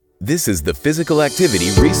This is the Physical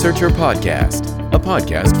Activity Researcher Podcast, a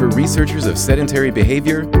podcast for researchers of sedentary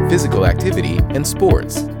behavior, physical activity, and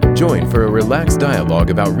sports. Join for a relaxed dialogue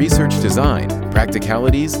about research design,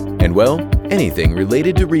 practicalities, and, well, anything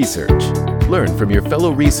related to research. Learn from your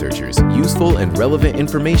fellow researchers useful and relevant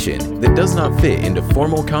information that does not fit into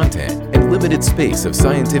formal content and limited space of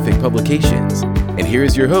scientific publications. And here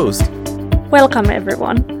is your host. Welcome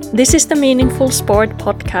everyone. This is the Meaningful Sport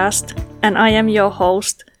podcast, and I am your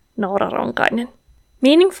host, Noora Ronkainen.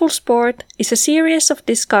 Meaningful Sport is a series of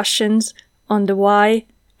discussions on the why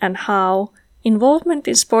and how involvement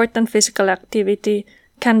in sport and physical activity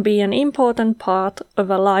can be an important part of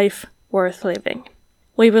a life worth living.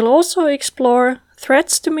 We will also explore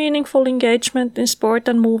threats to meaningful engagement in sport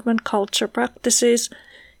and movement culture practices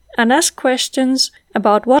and ask questions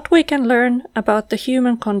about what we can learn about the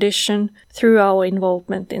human condition through our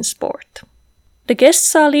involvement in sport. The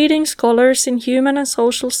guests are leading scholars in human and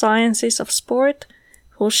social sciences of sport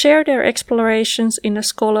who share their explorations in a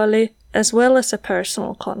scholarly as well as a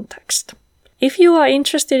personal context. If you are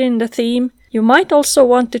interested in the theme, you might also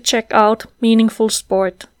want to check out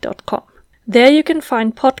meaningfulsport.com. There you can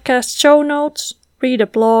find podcast show notes, read a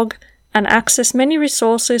blog, and access many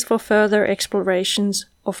resources for further explorations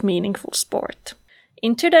of meaningful sport.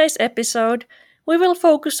 In today's episode, we will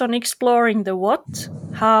focus on exploring the what,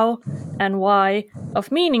 how, and why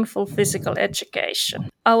of meaningful physical education.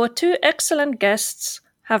 Our two excellent guests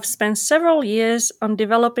have spent several years on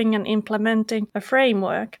developing and implementing a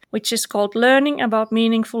framework which is called Learning About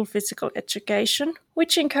Meaningful Physical Education,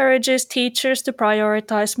 which encourages teachers to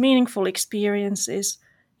prioritize meaningful experiences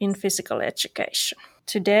in physical education.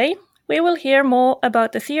 Today, we will hear more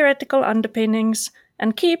about the theoretical underpinnings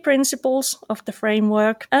and key principles of the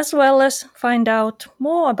framework, as well as find out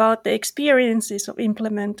more about the experiences of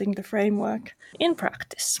implementing the framework in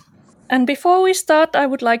practice. And before we start, I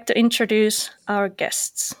would like to introduce our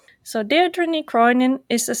guests. So Deirdre Ní Chróinín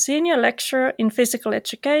is a senior lecturer in physical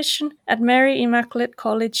education at Mary Immaculate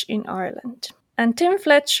College in Ireland. And Tim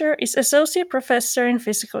Fletcher is associate professor in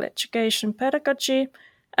physical education pedagogy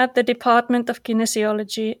at the Department of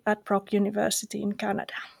Kinesiology at Brock University in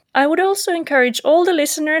Canada. I would also encourage all the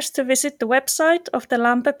listeners to visit the website of the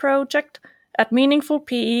LAMPE project at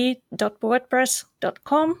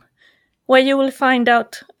meaningfulpe.wordpress.com, where you will find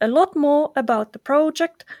out a lot more about the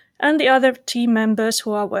project and the other team members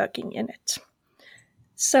who are working in it.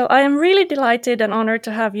 So I am really delighted and honored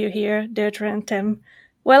to have you here, Deirdre and Tim.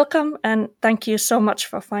 Welcome, and thank you so much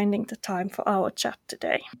for finding the time for our chat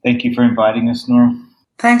today. Thank you for inviting us, Noora.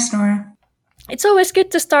 Thanks, Noora. It's always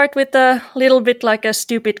good to start with a little bit like a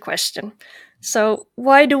stupid question. So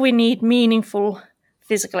why do we need meaningful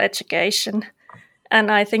physical education?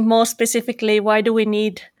 And I think more specifically, why do we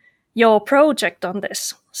need your project on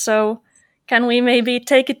this? So can we maybe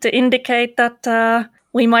take it to indicate that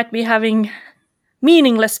we might be having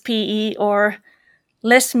meaningless PE or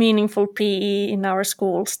less meaningful PE in our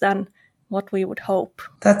schools than what we would hope?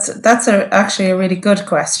 That's actually a really good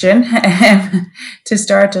question to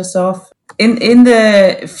start us off. In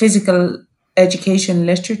the physical education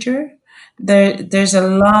literature, there's a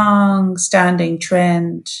long-standing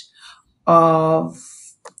trend of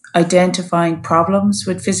identifying problems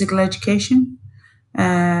with physical education,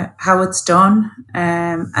 how it's done,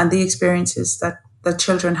 and the experiences that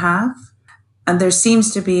children have. And there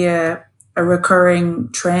seems to be a recurring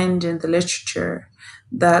trend in the literature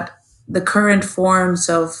that the current forms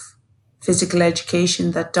of physical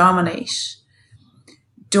education that dominate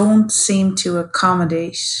don't seem to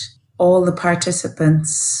accommodate all the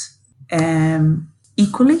participants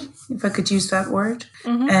equally, if I could use that word,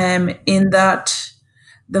 in that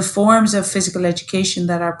the forms of physical education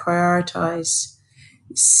that are prioritized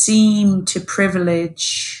seem to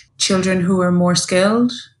privilege children who are more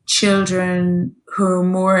skilled, children who are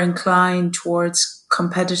more inclined towards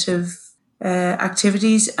competitive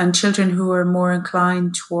activities, and children who are more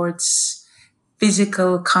inclined towards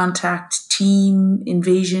physical contact, team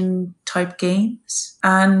invasion type games.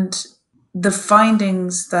 And the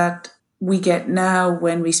findings that we get now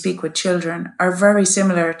when we speak with children are very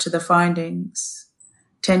similar to the findings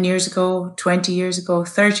 10 years ago, 20 years ago,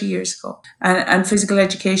 30 years ago. And physical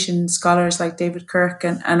education scholars like David Kirk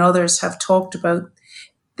and others have talked about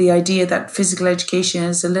the idea that physical education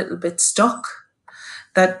is a little bit stuck,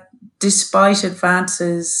 that despite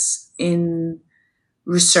advances in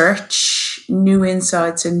research, new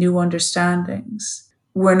insights and new understandings,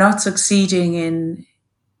 we're not succeeding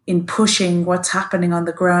in pushing what's happening on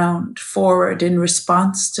the ground forward in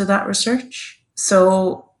response to that research.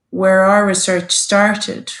 So where our research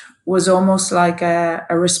started was almost like a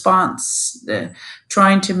response,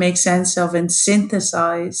 trying to make sense of and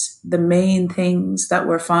synthesize the main things that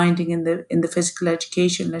we're finding in the physical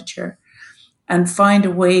education literature, and find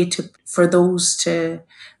a way for those to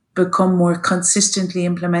become more consistently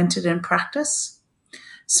implemented in practice.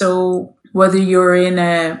 So whether you're in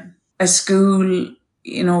a school,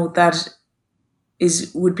 that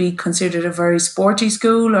would be considered a very sporty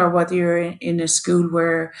school, or whether you're in a school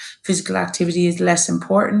where physical activity is less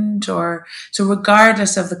important, so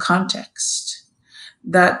regardless of the context,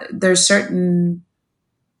 that there's certain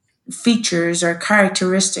features or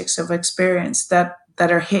characteristics of experience that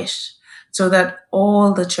are hit, so that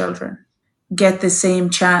all the children get the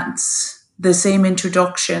same chance, the same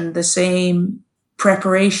introduction, the same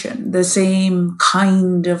preparation, the same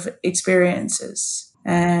kind of experiences.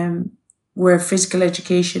 Where physical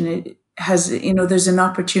education has, there's an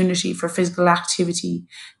opportunity for physical activity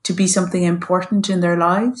to be something important in their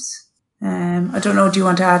lives. I don't know, do you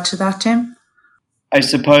want to add to that, Tim? I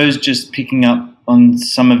suppose just picking up on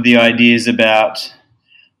some of the ideas about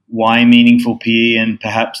why meaningful PE, and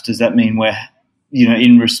perhaps does that mean we're,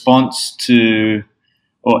 in response to,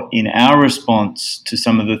 or in our response to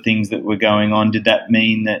some of the things that were going on, did that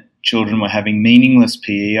mean that children were having meaningless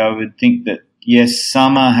PE? I would think that, yes,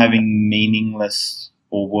 some are having meaningless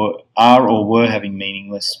or were having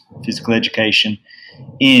meaningless physical education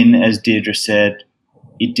as Deirdre said,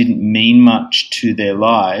 it didn't mean much to their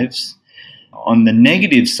lives. On the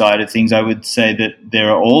negative side of things, I would say that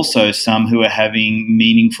there are also some who are having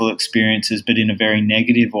meaningful experiences, but in a very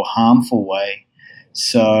negative or harmful way.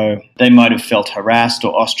 So they might have felt harassed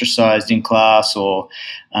or ostracized in class, or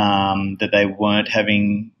that they weren't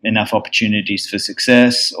having enough opportunities for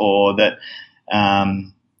success, or that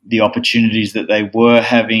the opportunities that they were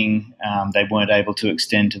having, they weren't able to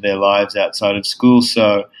extend to their lives outside of school.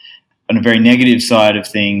 So on a very negative side of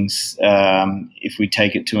things, if we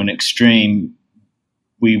take it to an extreme,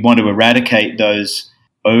 we want to eradicate those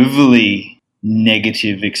overly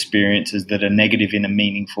negative experiences that are negative in a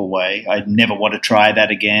meaningful way. I never want to try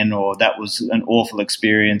that again, or that was an awful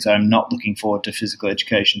experience. I'm not looking forward to physical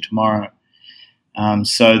education tomorrow.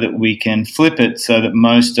 So that we can flip it so that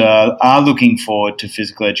most are looking forward to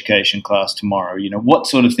physical education class tomorrow. What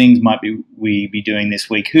sort of things might we be doing this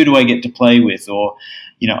week? Who do I get to play with? Or,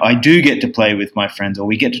 I do get to play with my friends, or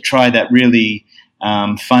we get to try that really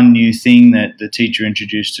fun new thing that the teacher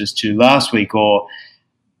introduced us to last week, or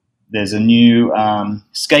there's a new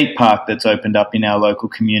skate park that's opened up in our local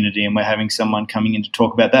community and we're having someone coming in to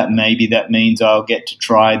talk about that. Maybe that means I'll get to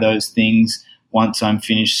try those things once I'm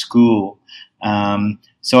finished school.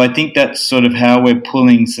 So I think that's sort of how we're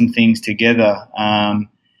pulling some things together.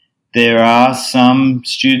 There are some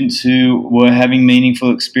students who were having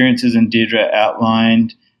meaningful experiences, and Deirdre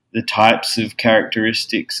outlined the types of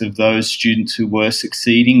characteristics of those students who were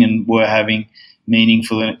succeeding and were having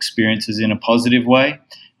meaningful experiences in a positive way.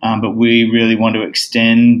 But we really want to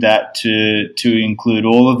extend that to include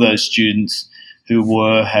all of those students who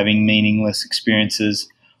were having meaningless experiences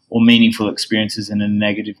or meaningful experiences in a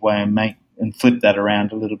negative way, and flip that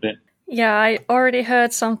around a little bit. Yeah, I already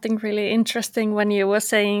heard something really interesting when you were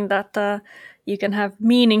saying that you can have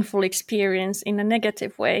meaningful experience in a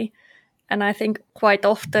negative way. And I think quite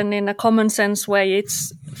often in a common sense way,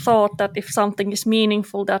 it's thought that if something is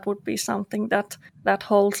meaningful, that would be something that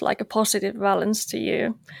holds like a positive balance to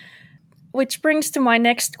you. Which brings to my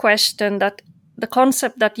next question, that the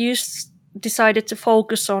concept that you decided to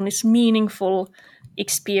focus on is meaningful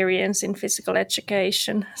experience in physical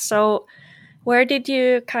education. So where did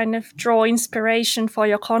you kind of draw inspiration for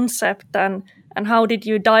your concept, and how did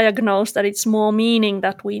you diagnose that it's more meaning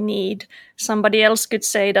that we need? Somebody else could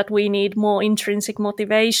say that we need more intrinsic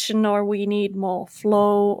motivation, or we need more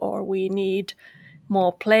flow, or we need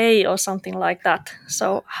more play, or something like that.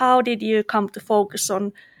 So how did you come to focus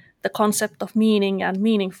on the concept of meaning and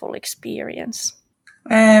meaningful experience?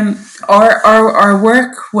 Our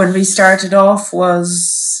work when we started off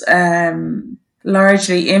was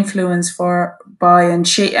largely influenced by and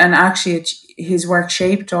actually his work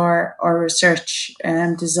shaped our research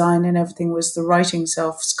and design and everything, was the writings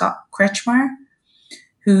of Scott Kretschmar,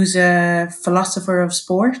 who's a philosopher of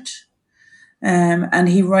sport, and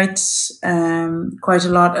he writes quite a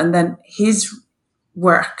lot, and then his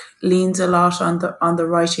work leans a lot on the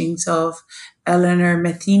writings of Eleanor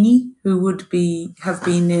Matheny, who would have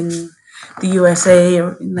been in the USA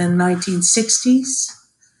in the 1960s.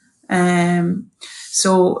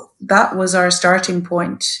 So that was our starting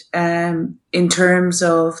point in terms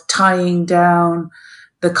of tying down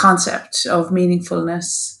the concept of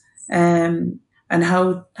meaningfulness and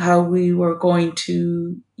how we were going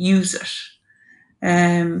to use it.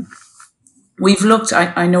 We've looked,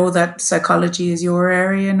 I know that psychology is your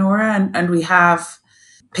area, Nora, and we have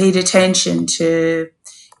paid attention to,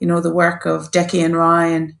 the work of Decky and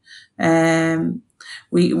Ryan.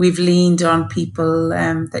 We've leaned on people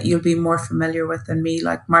that you'll be more familiar with than me,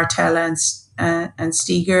 like Martella and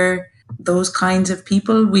Steger, those kinds of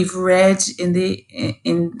people. We've read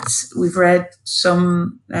we've read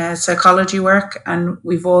some psychology work, and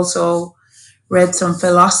we've also read some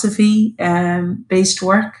philosophy based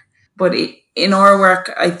work. But in our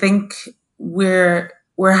work, I think we're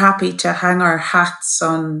happy to hang our hats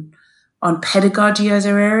on pedagogy as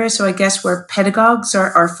our area. So I guess we're pedagogues.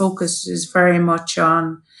 Our focus is very much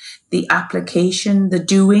on the application, the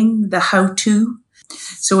doing, the how-to.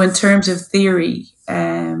 So in terms of theory,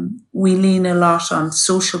 we lean a lot on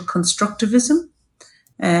social constructivism.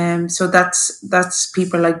 So that's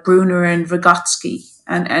people like Brunner and Vygotsky,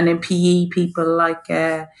 and in PE, people like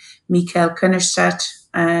Michael Kunnerstedt,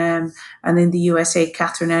 and in the USA,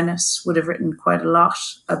 Catherine Ennis would have written quite a lot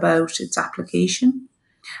about its application.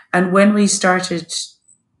 And when we started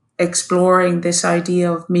exploring this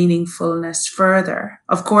idea of meaningfulness further,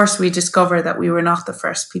 of course, we discovered that we were not the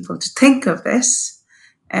first people to think of this.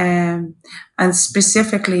 And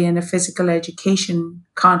specifically in a physical education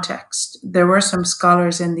context, there were some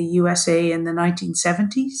scholars in the USA in the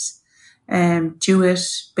 1970s,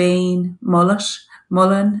 Jewett, Bain,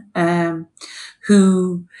 Mullen,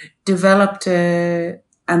 who developed an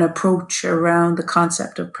approach around the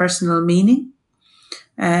concept of personal meaning.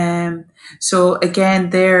 So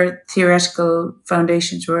again, their theoretical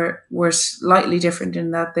foundations were slightly different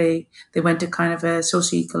in that they went to kind of a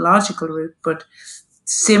socio-ecological route, but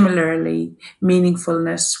similarly,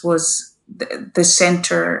 meaningfulness was the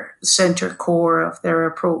center core of their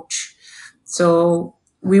approach. So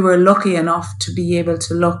we were lucky enough to be able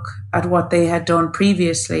to look at what they had done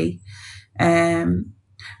previously, and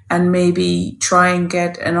maybe try and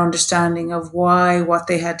get an understanding of why what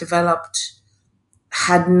they had developed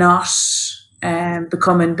had not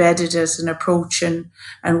become embedded as an approach, and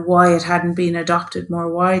why it hadn't been adopted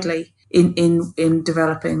more widely in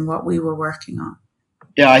developing what we were working on.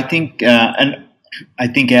 Yeah, I think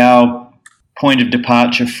our point of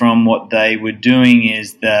departure from what they were doing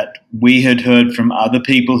is that we had heard from other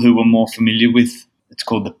people who were more familiar with, it's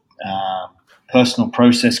called the Personal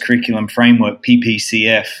Process Curriculum Framework,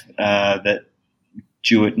 PPCF, that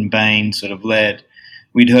Jewett and Bain sort of led.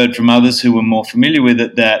 We'd heard from others who were more familiar with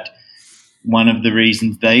it that one of the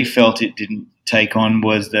reasons they felt it didn't take on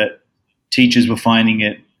was that teachers were finding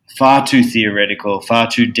it far too theoretical,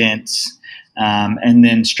 far too dense, and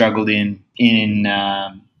then struggled in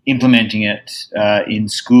implementing it in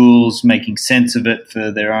schools, making sense of it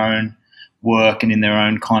for their own work and in their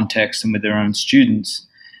own context and with their own students.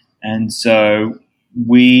 And so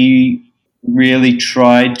we really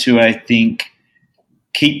tried to, I think,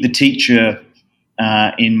 keep the teacher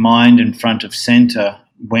in mind and front of center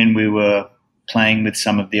when we were playing with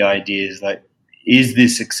some of the ideas, like, is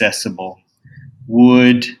this accessible?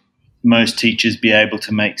 Would most teachers be able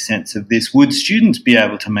to make sense of this? Would students be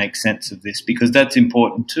able to make sense of this? Because that's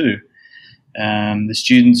important too. The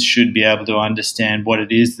students should be able to understand what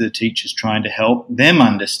it is the teacher's trying to help them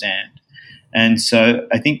understand. And so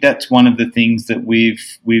I think that's one of the things that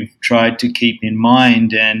we've tried to keep in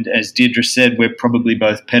mind. And as Deirdre said, we're probably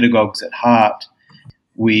both pedagogues at heart.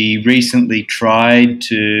 We recently tried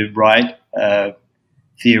to write a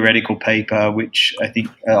theoretical paper, which I think,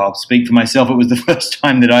 I'll speak for myself, it was the first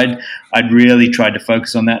time that I'd really tried to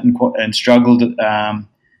focus on that and struggled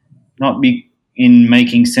not in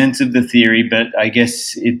making sense of the theory, but I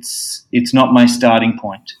guess it's not my starting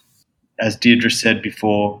point. As Deirdre said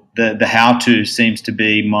before, the how-to seems to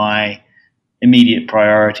be my immediate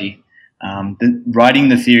priority. Writing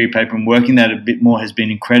the theory paper and working that a bit more has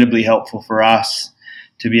been incredibly helpful for us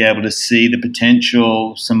to be able to see the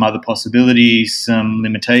potential, some other possibilities, some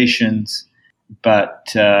limitations, but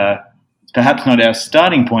perhaps not our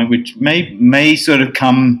starting point, which may sort of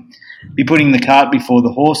be putting the cart before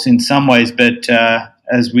the horse in some ways. But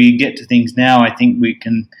as we get to things now, I think we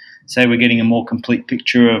can say we're getting a more complete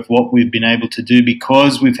picture of what we've been able to do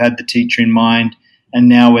because we've had the teacher in mind, and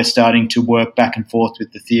now we're starting to work back and forth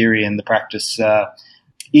with the theory and the practice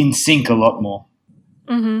in sync a lot more.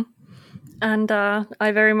 Mm-hmm. And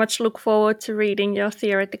I very much look forward to reading your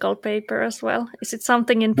theoretical paper as well. Is it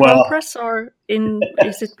something in progress or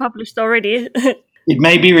is it published already? It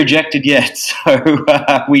may be rejected yet, so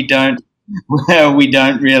we don't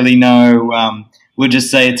really know. We'll just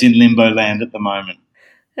say it's in limbo land at the moment.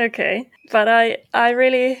 Okay, but I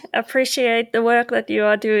really appreciate the work that you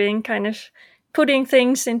are doing, kind of putting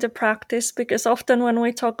things into practice, because often when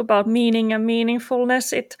we talk about meaning and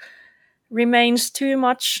meaningfulness, it remains too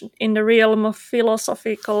much in the realm of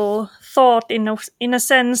philosophical thought in a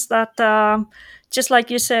sense that, just like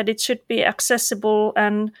you said, it should be accessible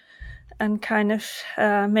and kind of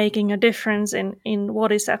making a difference in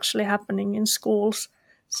what is actually happening in schools.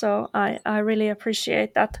 So I really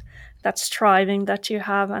appreciate that striving that you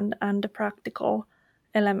have and the practical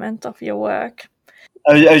element of your work.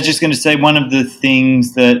 I was just going to say, one of the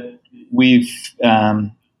things that we've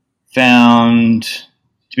found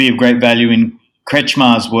to be of great value in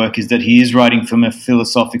Kretschmar's work is that he is writing from a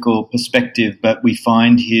philosophical perspective, but we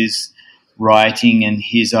find his writing and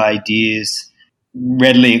his ideas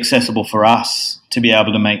readily accessible for us to be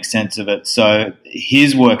able to make sense of it. So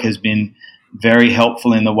his work has been very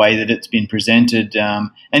helpful in the way that it's been presented.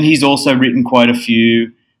 And he's also written quite a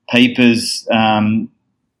few papers.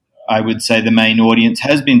 I would say the main audience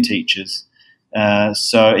has been teachers.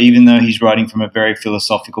 So even though he's writing from a very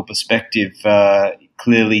philosophical perspective,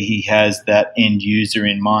 clearly he has that end user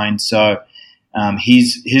in mind. So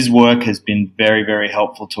his work has been very, very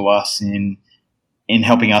helpful to us in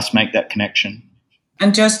helping us make that connection.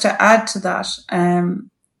 And just to add to that,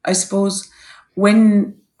 I suppose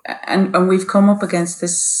when we've come up against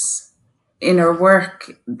this in our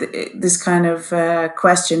work, this kind of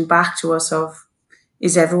question back to us of,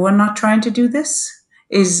 is everyone not trying to do this?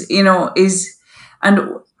 I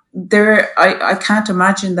can't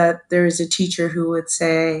imagine that there is a teacher who would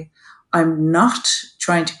say, I'm not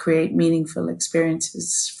trying to create meaningful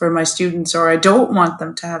experiences for my students, or I don't want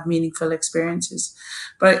them to have meaningful experiences.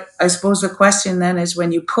 But I suppose the question then is,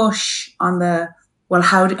 when you push on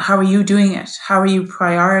how are you doing it? How are you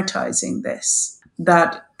prioritizing this?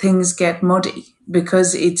 That things get muddy,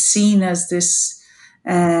 because it's seen as this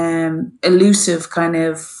elusive kind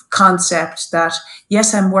of concept that,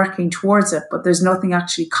 yes, I'm working towards it, but there's nothing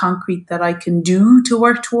actually concrete that I can do to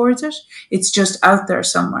work towards it. It's just out there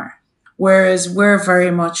somewhere. Whereas we're very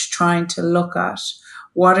much trying to look at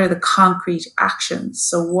what are the concrete actions.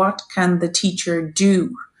 So what can the teacher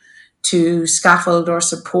do to scaffold or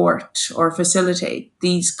support or facilitate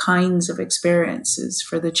these kinds of experiences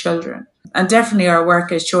for the children? And definitely our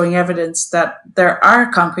work is showing evidence that there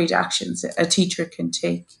are concrete actions a teacher can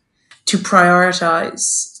take to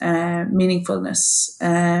prioritize meaningfulness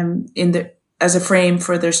as a frame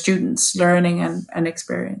for their students' learning and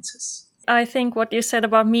experiences. I think what you said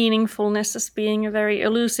about meaningfulness as being a very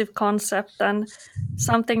elusive concept and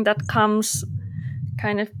something that comes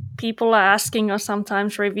kind of, people are asking, or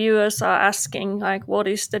sometimes reviewers are asking, like, what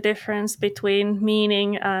is the difference between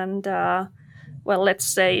meaning and, let's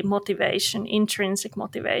say motivation? Intrinsic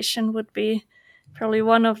motivation would be probably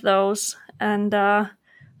one of those. And the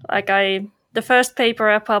first paper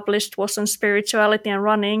I published was on spirituality and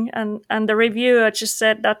running, and the reviewer just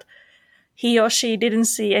said that he or she didn't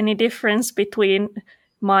see any difference between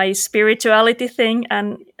my spirituality thing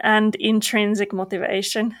and intrinsic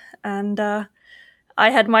motivation. And I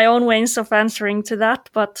had my own ways of answering to that,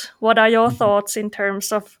 but what are your thoughts in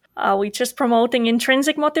terms of, are we just promoting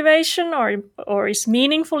intrinsic motivation, or is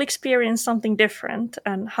meaningful experience something different,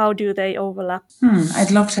 and how do they overlap? I'd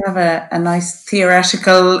love to have a nice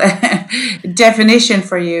theoretical definition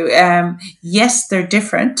for you. Yes, they're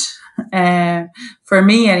different. For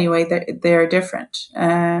me anyway, they're different.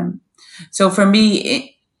 So for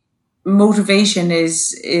me, motivation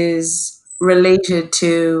is related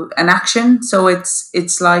to an action. So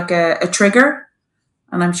it's like a trigger.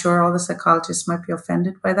 And I'm sure all the psychologists might be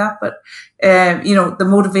offended by that, but, the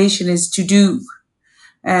motivation is to do.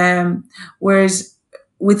 Whereas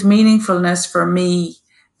with meaningfulness for me,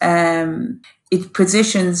 it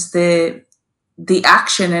positions the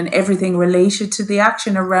action and everything related to the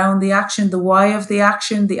action, around the action, the why of the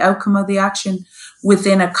action, the outcome of the action,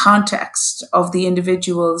 within a context of the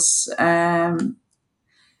individual's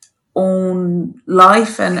own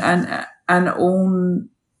life and own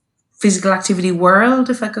physical activity world,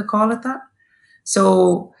 if I could call it that.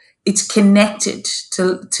 So it's connected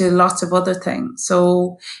to lots of other things.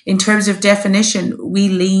 So in terms of definition, we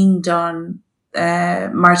leaned on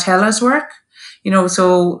Martella's work,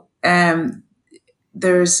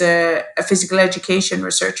 there's a physical education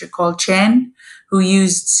researcher called Chen who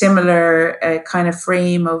used similar kind of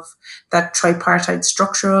frame of that tripartite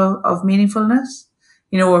structure of meaningfulness,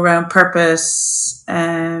 around purpose,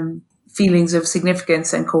 feelings of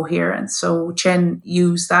significance and coherence. So Chen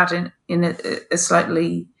used that in a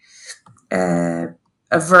slightly a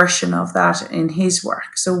version of that in his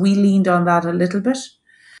work. So we leaned on that a little bit.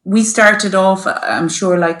 We started off, I'm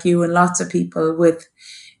sure like you and lots of people, with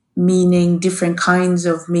meaning, different kinds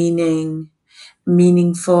of meaning,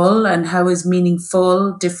 meaningful, and how is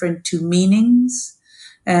meaningful different to meanings.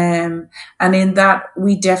 And in that,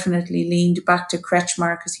 we definitely leaned back to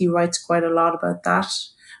Kretschmar, because he writes quite a lot about that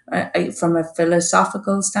from a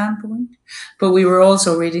philosophical standpoint. But we were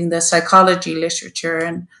also reading the psychology literature,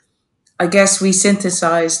 and I guess we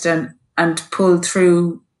synthesized and pulled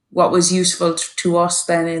through what was useful to us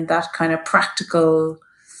then in that kind of practical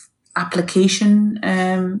application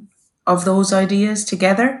of those ideas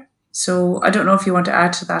together. So I don't know if you want to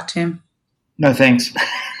add to that, Tim. No, thanks.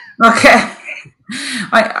 Okay.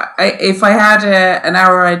 If I had an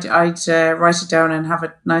hour, I'd write it down and have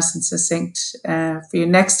it nice and succinct for you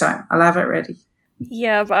next time. I'll have it ready.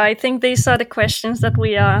 Yeah, but I think these are the questions that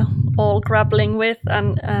we are all grappling with,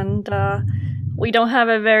 and we don't have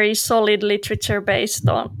a very solid literature based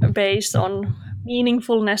on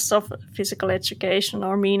meaningfulness of physical education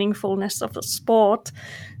or meaningfulness of the sport.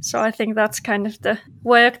 So I think that's kind of the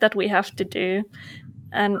work that we have to do.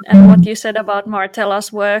 And what you said about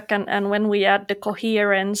Martella's work, and when we add the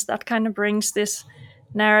coherence, that kind of brings this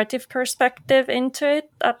narrative perspective into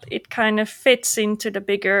it, that it kind of fits into the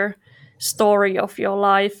bigger story of your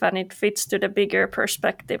life, and it fits to the bigger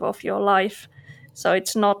perspective of your life. So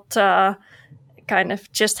it's not kind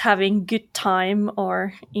of just having good time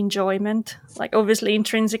or enjoyment. Like, obviously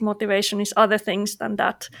intrinsic motivation is other things than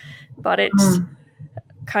that, but it's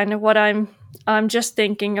kind of what I'm just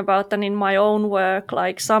thinking about. And in my own work,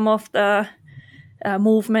 like some of the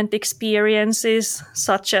movement experiences,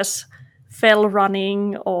 such as fell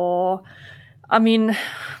running, or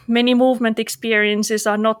many movement experiences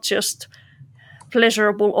are not just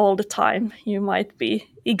pleasurable all the time. You might be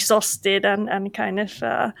exhausted and kind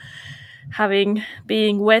of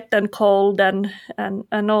being wet and cold and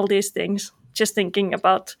all these things. Just thinking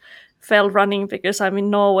about fell running, because I'm in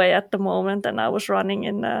Norway at the moment, and I was running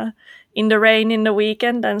in the rain in the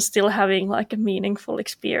weekend and still having like a meaningful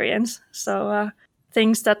experience. So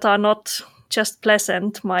things that are not just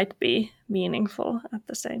pleasant might be meaningful at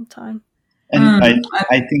the same time. And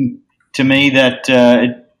I think, to me, that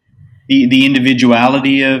the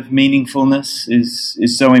individuality of meaningfulness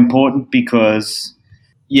is so important, because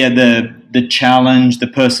the challenge, the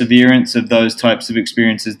perseverance of those types of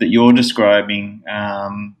experiences that you're describing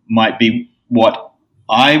might be what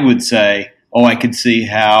I would say, I could see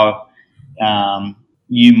how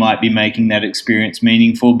you might be making that experience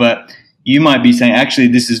meaningful, but you might be saying, actually,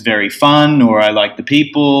 this is very fun, or I like the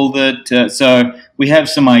people that. So we have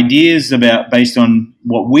some ideas based on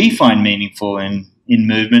what we find meaningful in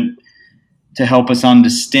movement, to help us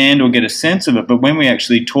understand or get a sense of it. But when we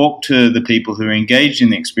actually talk to the people who are engaged in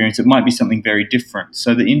the experience, it might be something very different.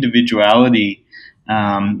 So the individuality,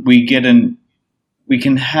 we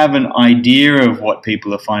can have an idea of what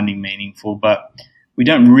people are finding meaningful, but we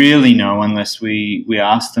don't really know unless we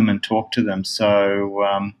ask them and talk to them.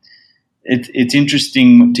 So it's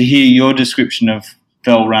interesting to hear your description of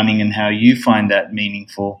fell running and how you find that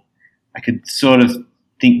meaningful. I could sort of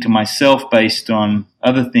think to myself, based on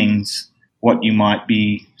other things, what you might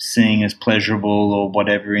be seeing as pleasurable or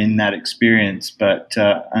whatever in that experience. But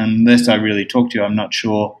unless I really talk to you, I'm not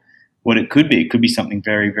sure what it could be. It could be something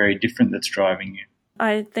very, very different that's driving you.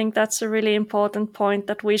 I think that's a really important point,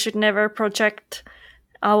 that we should never project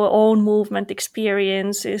our own movement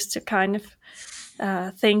experiences to kind of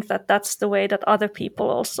think that that's the way that other people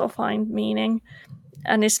also find meaning.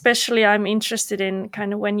 And especially I'm interested in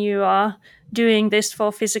kind of when you are doing this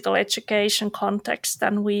for physical education context,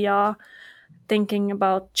 and we are thinking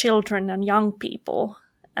about children and young people,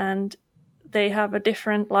 and they have a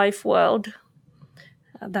different life world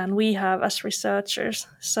than we have as researchers.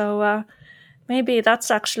 So maybe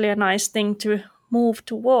that's actually a nice thing to move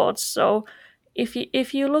towards. So if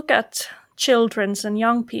you look at children's and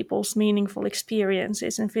young people's meaningful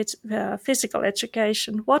experiences in physical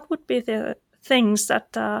education, what would be the things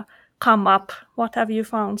that come up? What have you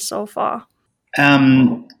found so far?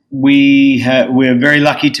 We're very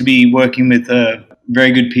lucky to be working with a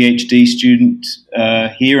very good PhD student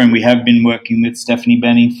here, and we have been working with Stephanie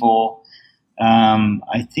Benny for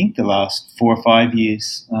I think the last 4 or 5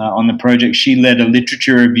 years on the project. She led a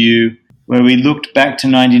literature review where we looked back to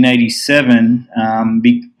 1987, and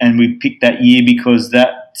we picked that year because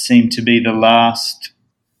that seemed to be the last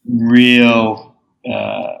real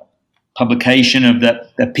publication of the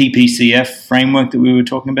PPCF framework that we were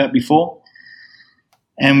talking about before.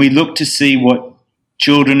 And we looked to see what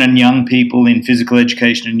children and young people in physical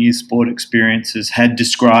education and youth sport experiences had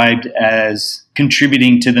described as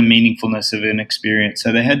contributing to the meaningfulness of an experience.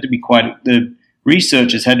 So the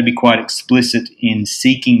researchers had to be quite explicit in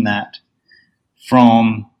seeking that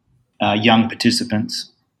from young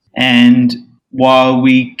participants. And while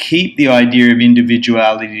we keep the idea of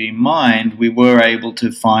individuality in mind, we were able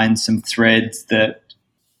to find some threads that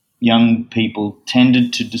young people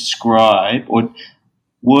tended to describe, or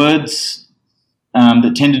words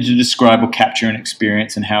that tended to describe or capture an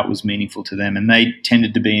experience and how it was meaningful to them. And they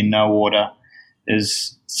tended to be in no order.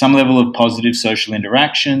 There's some level of positive social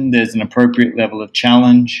interaction. There's an appropriate level of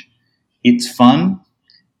challenge. It's fun,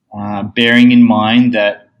 bearing in mind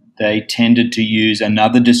that they tended to use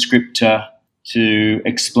another descriptor to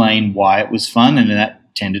explain why it was fun, and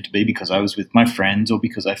that tended to be because I was with my friends or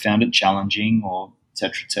because I found it challenging, or et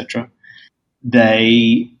cetera, et cetera.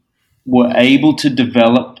 They were able to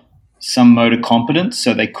develop some motor competence,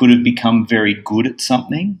 so they could have become very good at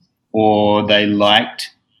something, or they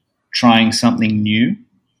liked trying something new.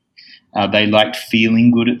 They liked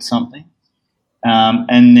feeling good at something.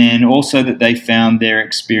 And then also that they found their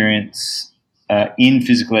experience in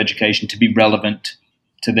physical education to be relevant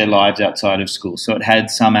to their lives outside of school. So it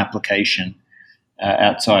had some application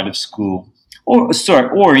outside of school,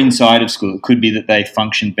 or inside of school. It could be that they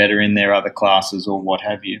functioned better in their other classes or what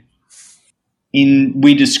have you.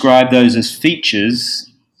 We describe those as features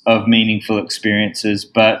of meaningful experiences,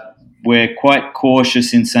 but we're quite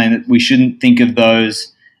cautious in saying that we shouldn't think of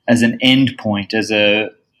those as an end point, as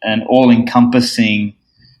an all-encompassing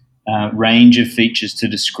range of features to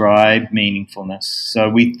describe meaningfulness. So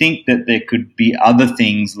we think that there could be other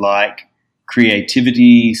things like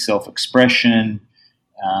creativity, self-expression.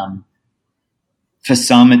 For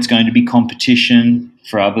some, it's going to be competition.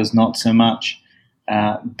 For others, not so much.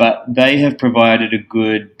 But they have provided a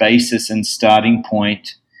good basis and starting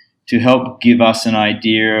point to help give us an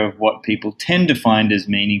idea of what people tend to find as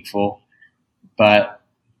meaningful. But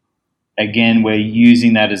again, we're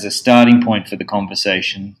using that as a starting point for the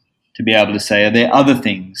conversation to be able to say, are there other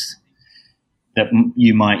things that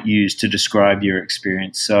you might use to describe your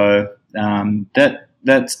experience? So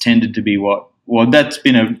that's tended to be that's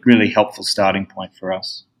been a really helpful starting point for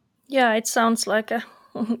us. Yeah, it sounds like a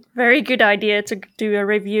very good idea to do a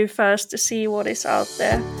review first to see what is out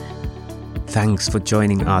there. Thanks for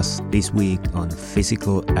joining us this week on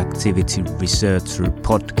Physical Activity Researcher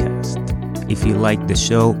Podcast. If you like the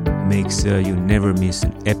show, make sure you never miss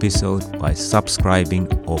an episode by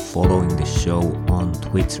subscribing or following the show on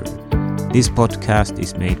Twitter. This podcast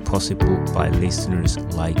is made possible by listeners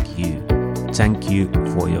like you. Thank you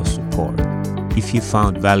for your support. If you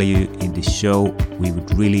found value in the show, we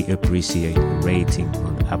would really appreciate a rating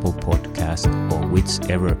on Apple Podcasts or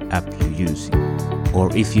whichever app you're using.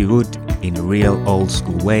 Or if you would, in a real old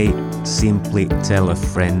school way, simply tell a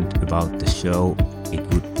friend about the show. It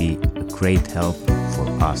would be a great help for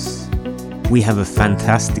us. We have a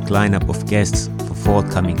fantastic lineup of guests for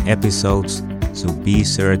forthcoming episodes, so be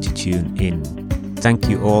sure to tune in. Thank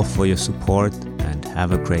you all for your support and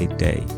have a great day.